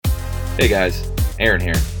Hey guys, Aaron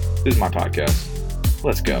here. This is my podcast.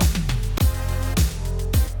 Let's go.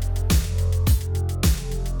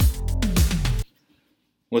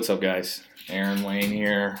 What's up, guys? Aaron Wayne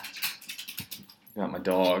here. Got my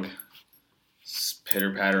dog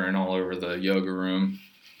pitter-pattering all over the yoga room.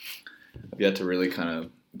 I've yet to really kind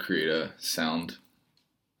of create a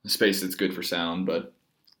space that's good for sound, but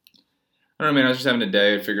I don't know, man. I was just having a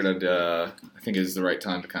day. I figured I think it's the right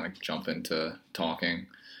time to kind of jump into talking.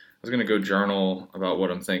 I was going to go journal about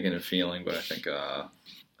what I'm thinking and feeling, but I think I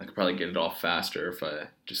could probably get it off faster if I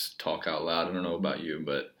just talk out loud. I don't know about you,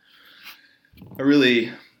 but I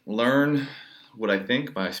really learn what I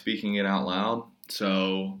think by speaking it out loud.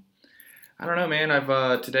 So I don't know, man.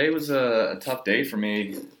 Today was a tough day for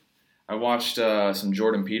me. I watched some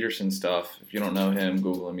Jordan Peterson stuff. If you don't know him,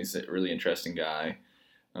 Google him. He's a really interesting guy.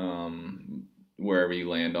 Wherever you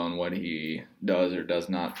land on what he does or does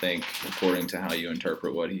not think, according to how you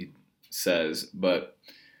interpret what he says. But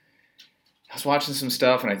I was watching some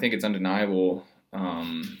stuff, and I think it's undeniable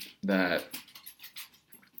that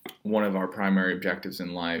one of our primary objectives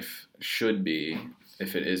in life should be,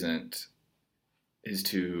 if it isn't, is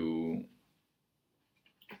to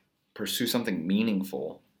pursue something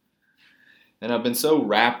meaningful. And I've been so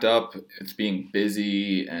wrapped up with being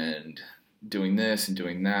busy and doing this and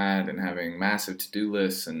doing that and having massive to-do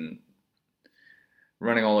lists and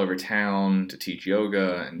running all over town to teach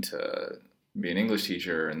yoga and to be an English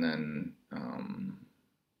teacher and then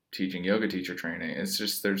teaching yoga teacher training. It's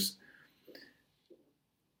just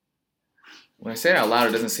when I say it out loud,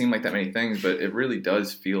 it doesn't seem like that many things, but it really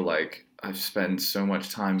does feel like I've spent so much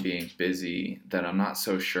time being busy that I'm not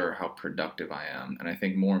so sure how productive I am. And I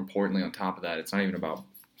think more importantly, on top of that, it's not even about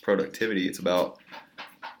productivity. It's about,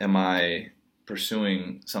 am I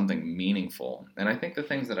pursuing something meaningful? And I think the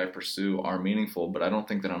things that I pursue are meaningful, but I don't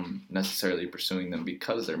think that I'm necessarily pursuing them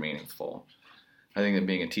because they're meaningful. I think that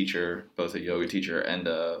being a teacher, both a yoga teacher and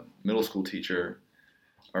a middle school teacher,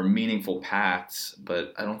 are meaningful paths,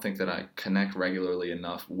 but I don't think that I connect regularly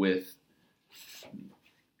enough with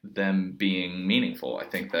them being meaningful. I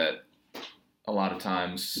think that a lot of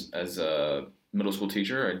times as a middle school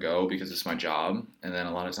teacher, I go because it's my job, and then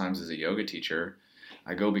a lot of times as a yoga teacher,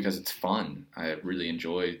 I go because it's fun. I really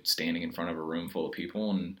enjoy standing in front of a room full of people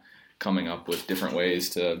and coming up with different ways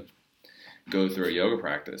to go through a yoga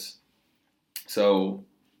practice. So,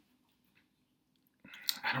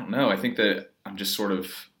 I don't know. I think that I'm just sort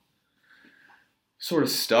of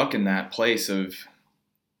stuck in that place of,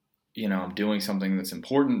 I'm doing something that's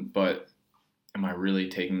important, but am I really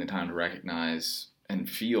taking the time to recognize and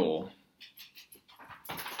feel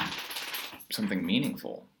something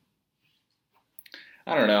meaningful?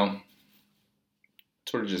 I don't know.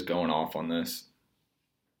 Sort of just going off on this.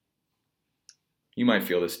 You might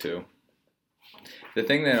feel this too. The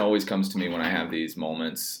thing that always comes to me when I have these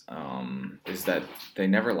moments is that they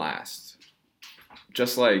never last.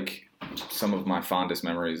 Just like some of my fondest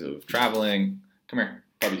memories of traveling. Come here,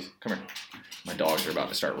 puppies, come here. My dogs are about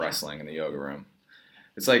to start wrestling in the yoga room.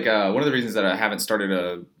 It's like one of the reasons that I haven't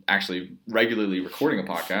started actually regularly recording a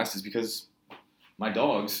podcast is because my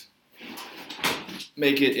dogs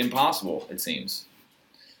make it impossible, it seems.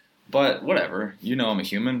 But whatever, I'm a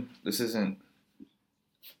human. This isn't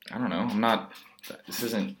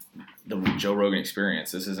the Joe Rogan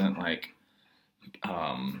Experience. This isn't like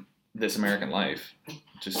This American Life.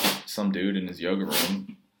 Just some dude in his yoga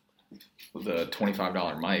room with a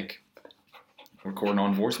 $25 mic recording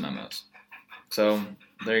on voice memos. So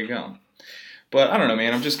there you go. But I don't know,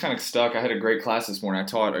 man. I'm just kind of stuck. I had a great class this morning. I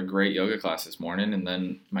taught a great yoga class this morning, and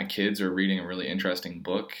then my kids are reading a really interesting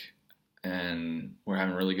book, and we're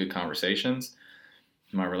having really good conversations.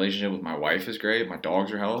 My relationship with my wife is great. My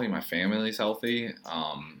dogs are healthy. My family's healthy.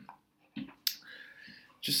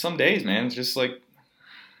 Just some days, man. It's just like,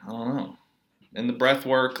 I don't know. And the breath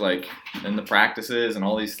work, and the practices and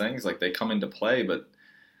all these things, they come into play. But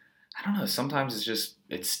I don't know. Sometimes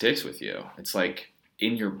it sticks with you. It's like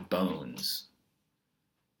in your bones.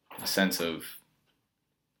 A sense of,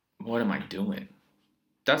 what am I doing?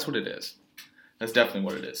 That's what it is. That's definitely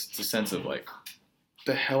what it is. It's a sense of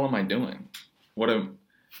the hell am I doing? What am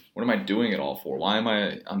I doing it all for? Why am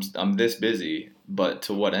I'm this busy, but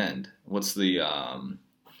to what end? What's the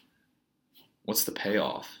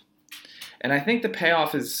payoff? And I think the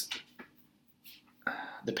payoff's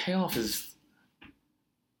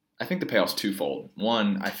twofold.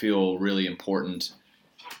 One, I feel really important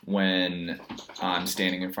when I'm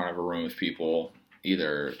standing in front of a room of people,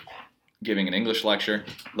 either giving an English lecture,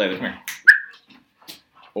 Layla, come here,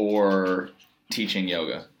 or teaching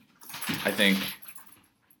yoga. I think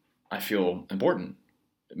I feel important.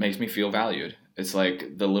 It makes me feel valued. It's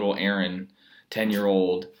like the little Aaron,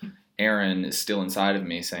 10-year-old Aaron is still inside of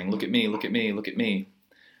me saying, look at me, look at me, look at me.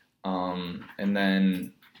 And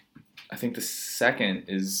then I think the second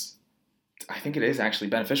is, I think it is actually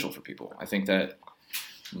beneficial for people. I think that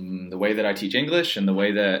the way that I teach English and the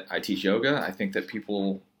way that I teach yoga, I think that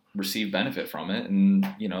people receive benefit from it. And,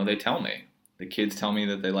 they tell me. The kids tell me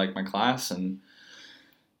that they like my class, and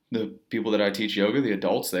the people that I teach yoga, the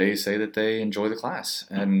adults, they say that they enjoy the class.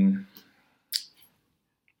 And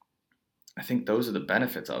I think those are the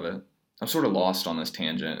benefits of it. I'm sort of lost on this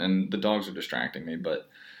tangent, and the dogs are distracting me, but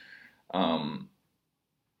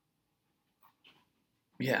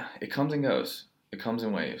yeah, it comes and goes. It comes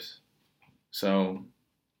in waves. So,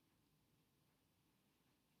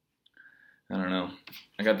 I don't know.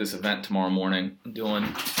 I got this event tomorrow morning. I'm doing...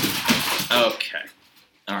 Okay.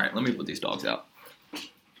 All right, let me put these dogs out.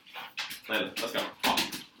 Let's go. Come on.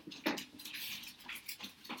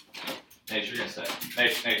 Nash, you're going to stay.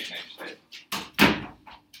 Nash, stay.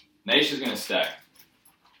 Nash is going to stay.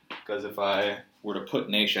 Because if I were to put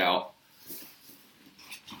Nash out,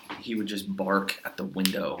 he would just bark at the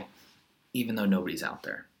window, even though nobody's out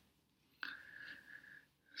there.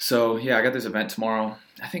 So, yeah, I got this event tomorrow.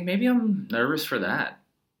 I think maybe I'm nervous for that.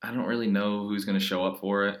 I don't really know who's going to show up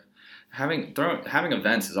for it. Having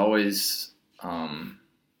events is always,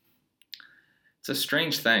 it's a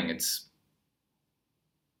strange thing.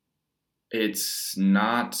 It's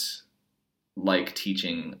not like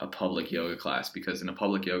teaching a public yoga class, because in a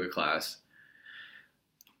public yoga class,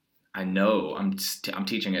 I know I'm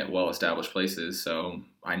teaching at well-established places, so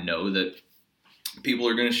I know that people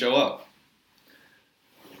are going to show up.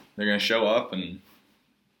 They're going to show up, and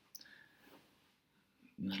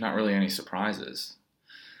there's not really any surprises.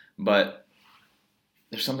 But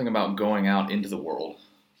there's something about going out into the world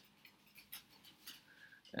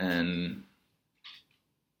and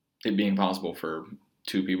it being possible for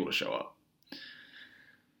 2 people to show up.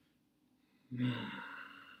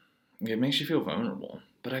 It makes you feel vulnerable.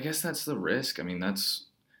 But I guess that's the risk. I mean, that's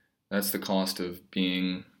the cost of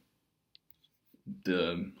being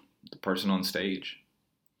the person on stage.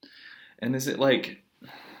 And is it like...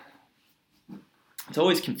 It's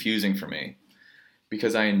always confusing for me,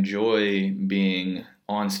 because I enjoy being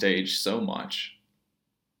on stage so much,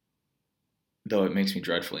 though it makes me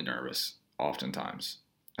dreadfully nervous oftentimes.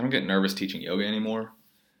 I don't get nervous teaching yoga anymore,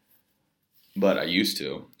 but I used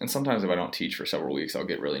to. And sometimes if I don't teach for several weeks, I'll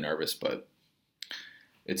get really nervous, but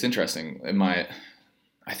it's interesting.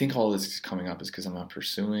 I think all this is coming up is because I'm not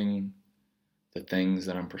pursuing the things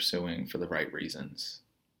that I'm pursuing for the right reasons.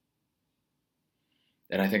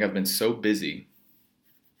 And I think I've been so busy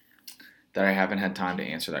that I haven't had time to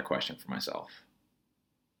answer that question for myself,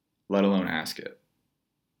 let alone ask it.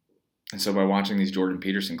 And so by watching these Jordan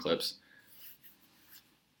Peterson clips,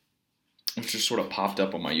 which just sort of popped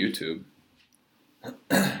up on my YouTube,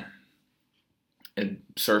 it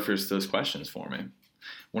surfaced those questions for me.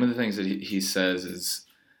 One of the things that he says is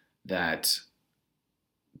that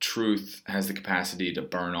truth has the capacity to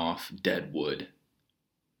burn off dead wood.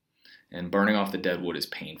 And burning off the dead wood is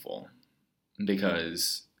painful,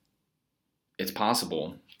 because it's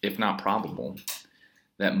possible, if not probable,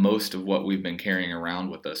 that most of what we've been carrying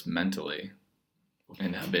around with us mentally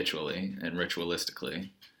and habitually and ritualistically,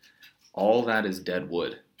 all that is dead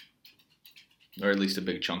wood, or at least a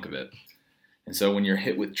big chunk of it. And so when you're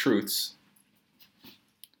hit with truths,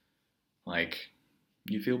 like,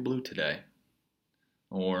 you feel blue today,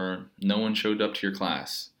 or no one showed up to your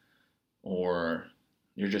class, or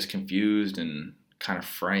you're just confused and kind of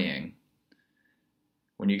fraying,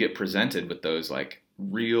 when you get presented with those like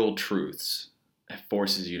real truths, it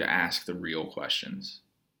forces you to ask the real questions.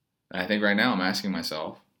 And I think right now I'm asking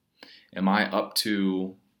myself, am I up?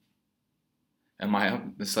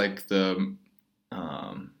 It's like the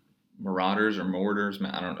Marauders or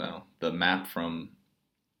Mordors, I don't know, the map from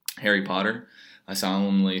Harry Potter. I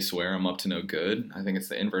solemnly swear I'm up to no good. I think it's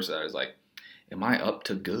the inverse of that. It's like, am I up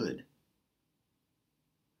to good?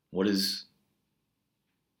 What does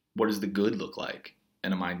the good look like?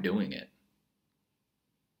 And am I doing it?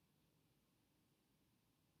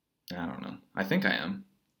 I don't know. I think I am.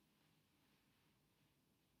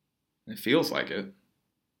 It feels like it.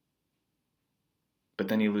 But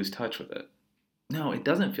then you lose touch with it. No, it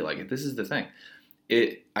doesn't feel like it. This is the thing.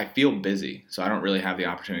 I feel busy, so I don't really have the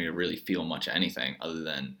opportunity to really feel much anything other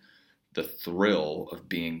than the thrill of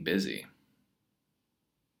being busy.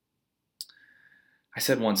 I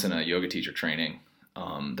said once in a yoga teacher training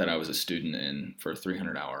that I was a student in for a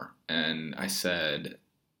 300-hour, and I said,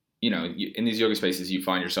 in these yoga spaces, you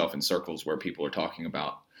find yourself in circles where people are talking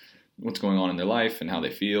about what's going on in their life and how they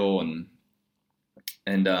feel, and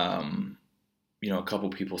a couple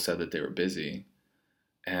people said that they were busy.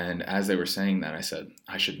 And as they were saying that, I said,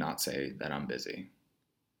 I should not say that I'm busy.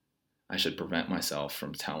 I should prevent myself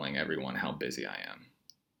from telling everyone how busy I am.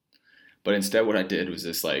 But instead what I did was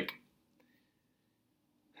this like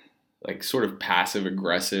sort of passive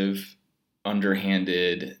aggressive,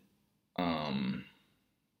 underhanded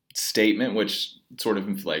statement, which sort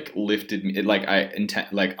of like lifted me, like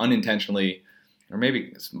like unintentionally, or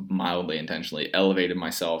maybe mildly intentionally, elevated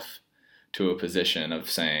myself to a position of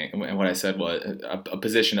saying, and what I said was a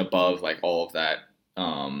position above like all of that,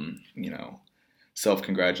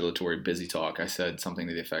 self-congratulatory busy talk. I said something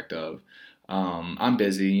to the effect of, I'm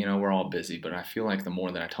busy, we're all busy, but I feel like the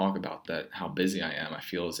more that I talk about that, how busy I am, I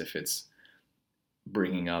feel as if it's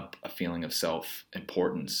bringing up a feeling of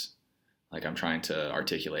self-importance. Like I'm trying to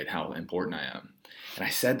articulate how important I am. And I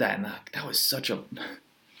said that, and that was such a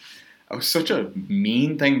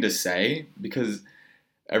mean thing to say, because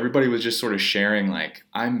everybody was just sort of sharing like,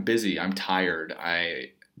 I'm busy, I'm tired,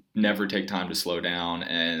 I never take time to slow down,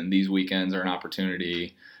 and these weekends are an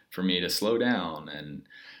opportunity for me to slow down and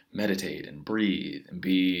meditate and breathe and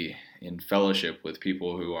be in fellowship with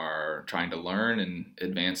people who are trying to learn and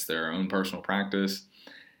advance their own personal practice.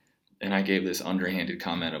 And I gave this underhanded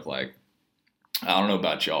comment of like, I don't know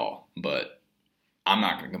about y'all, but I'm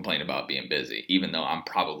not going to complain about being busy, even though I'm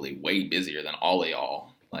probably way busier than all of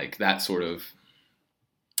y'all. Like that sort of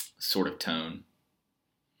tone.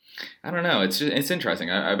 I don't know. It's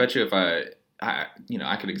interesting. I bet you if I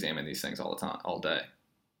could examine these things all the time, all day.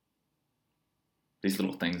 These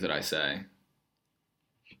little things that I say,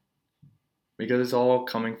 because it's all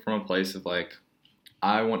coming from a place of like,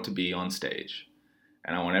 I want to be on stage,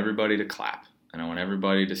 and I want everybody to clap, and I want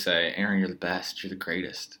everybody to say, Aaron, you're the best, you're the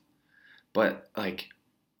greatest. But like,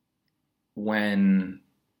 when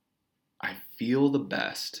I feel the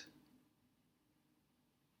best,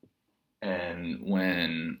 and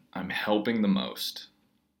when I'm helping the most,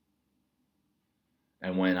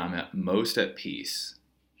 and when I'm at most at peace,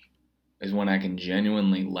 is when I can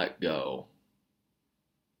genuinely let go.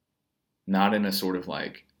 Not in a sort of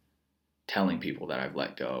like telling people that I've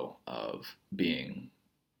let go of being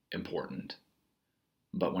important,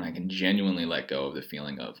 but when I can genuinely let go of the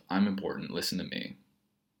feeling of, I'm important, listen to me.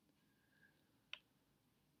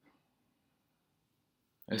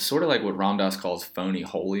 It's sort of like what Ram Dass calls phony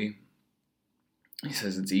holy. He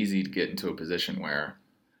says it's easy to get into a position where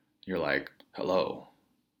you're like, hello,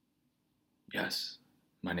 yes,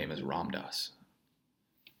 my name is Ram Dass.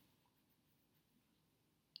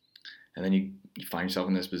 And then you find yourself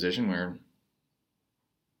in this position where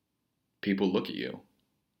people look at you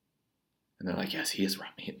and they're like, yes, he is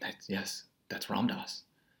Ram. Yes, that's Ram Dass.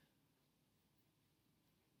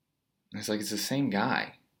 And it's like, it's the same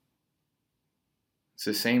guy. It's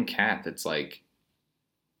the same cat that's like,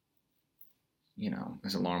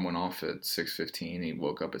 his alarm went off at 6:15. He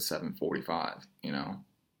woke up at 7:45,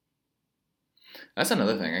 That's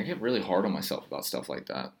another thing. I get really hard on myself about stuff like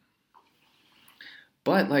that.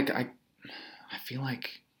 But like, I feel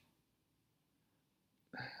like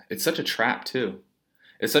it's such a trap too.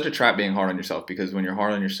 It's such a trap being hard on yourself, because when you're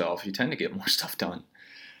hard on yourself, you tend to get more stuff done.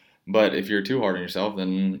 But if you're too hard on yourself,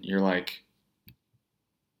 then you're like,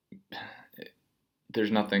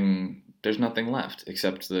 there's nothing left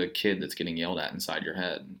except the kid that's getting yelled at inside your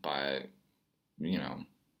head by, the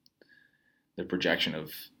projection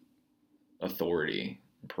of authority,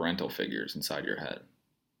 parental figures inside your head.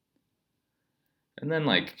 And then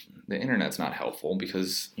like the internet's not helpful,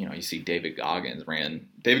 because you see David Goggins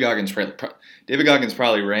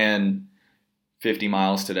probably ran 50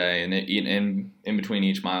 miles today, and in between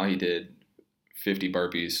each mile he did 50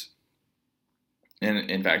 burpees. And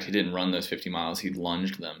in fact, he didn't run those 50 miles, he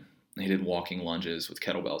lunged them. He did walking lunges with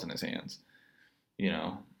kettlebells in his hands.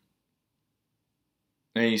 And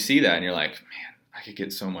you see that and you're like, man, I could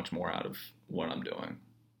get so much more out of what I'm doing.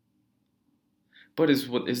 But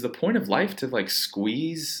is the point of life to like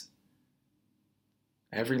squeeze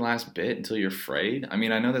every last bit until you're afraid? I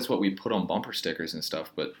mean, I know that's what we put on bumper stickers and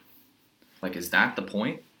stuff, but like, is that the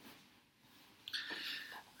point?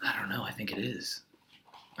 I don't know. I think it is.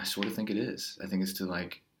 I sort of think it is. I think it's to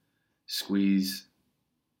like squeeze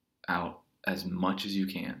out as much as you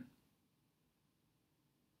can.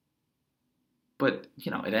 But,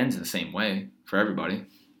 it ends the same way for everybody.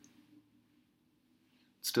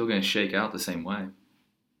 It's still going to shake out the same way.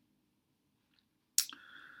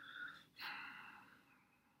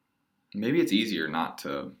 Maybe it's easier not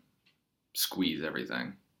to squeeze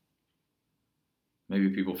everything. Maybe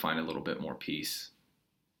people find a little bit more peace.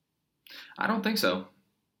 I don't think so.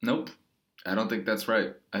 Nope. I don't think that's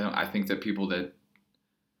right. I think that people that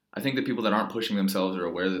I think that people that aren't pushing themselves are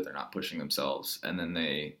aware that they're not pushing themselves, and then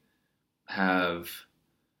they have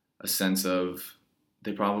a sense of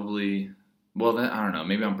they probably, well, I don't know,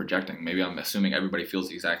 maybe I'm projecting, maybe I'm assuming everybody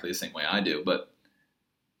feels exactly the same way I do, but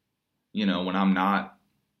when I'm not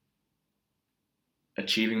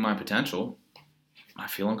achieving my potential, I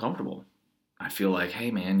feel uncomfortable. I feel like,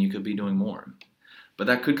 hey man, you could be doing more. But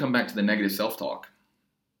that could come back to the negative self-talk.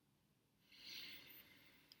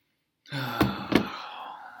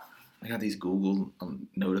 I got these Google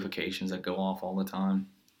notifications that go off all the time.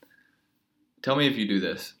 Tell me if you do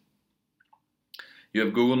this. You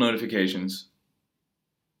have Google notifications.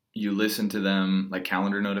 You listen to them like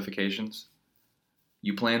calendar notifications.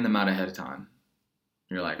 You plan them out ahead of time.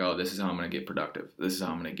 You're like, oh, this is how I'm going to get productive. This is how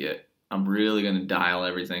I'm really going to dial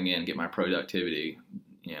everything in, get my productivity,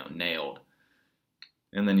 nailed.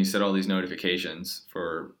 And then you set all these notifications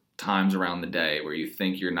for times around the day where you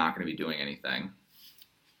think you're not going to be doing anything.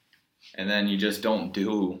 And then you just don't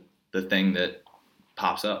do the thing that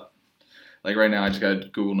pops up. Like right now, I just got a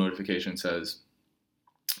Google notification that says,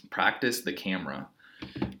 practice the camera.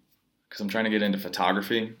 Because I'm trying to get into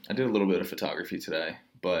photography. I did a little bit of photography today,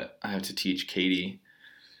 but I have to teach Katie,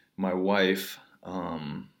 my wife,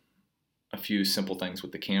 a few simple things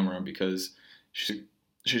with the camera because she's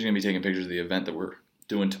going to be taking pictures of the event that we're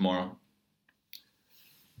doing tomorrow.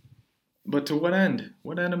 But to what end?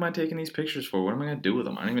 What end am I taking these pictures for? What am I going to do with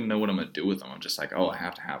them? I don't even know what I'm going to do with them. I'm just like, oh, I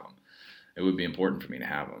have to have them. It would be important for me to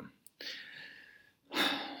have them.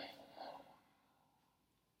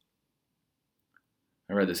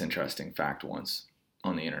 I read this interesting fact once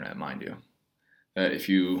on the internet, mind you, that if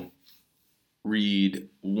you read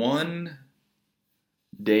one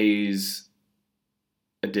day's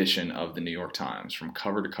edition of the New York Times from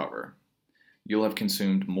cover to cover, you'll have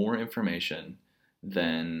consumed more information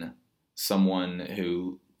than someone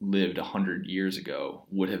who lived 100 years ago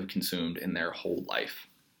would have consumed in their whole life.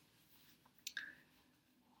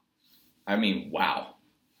 I mean, wow.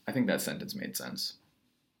 I think that sentence made sense.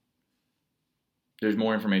 There's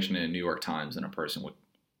more information in the New York Times than a person would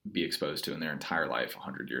be exposed to in their entire life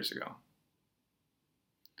 100 years ago.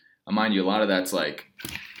 Mind you, a lot of that's like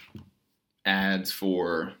ads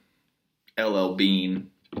for LL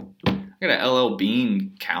Bean. I got a LL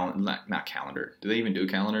Bean not calendar. Do they even do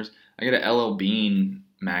calendars? I got a LL Bean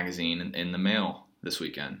magazine in the mail this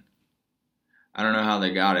weekend. I don't know how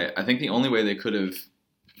they got it. I think the only way they could have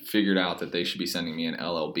figured out that they should be sending me an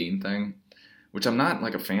LL Bean thing, which I'm not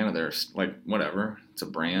like a fan of theirs, like whatever. It's a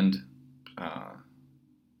brand.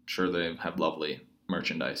 Sure, they have lovely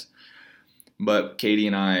merchandise. But Katie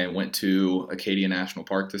and I went to Acadia National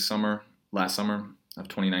Park last summer of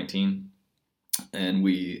 2019, and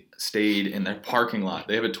we stayed in their parking lot.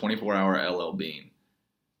 They have a 24-hour LL Bean.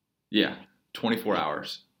 Yeah, 24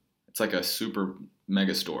 hours. It's like a super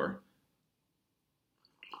mega store.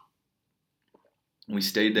 We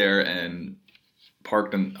stayed there and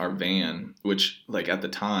parked in our van, which like at the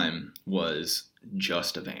time was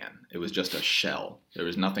just a van. It was just a shell. There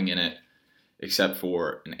was nothing in it except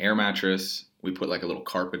for an air mattress. We put like a little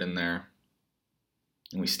carpet in there,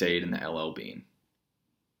 and we stayed in the LL Bean.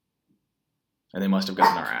 And they must have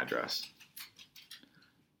gotten our address.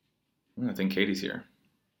 I think Katie's here.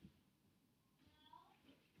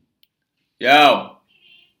 Yo!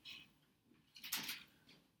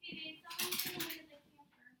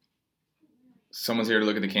 Someone's here to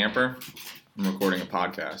look at the camper? I'm recording a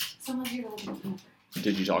podcast. Someone's here to look at the camper.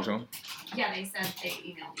 Did you talk to him? Yeah, they said they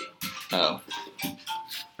emailed you. Oh.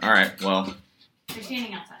 All right, well. They're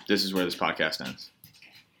standing outside. This is where this podcast ends.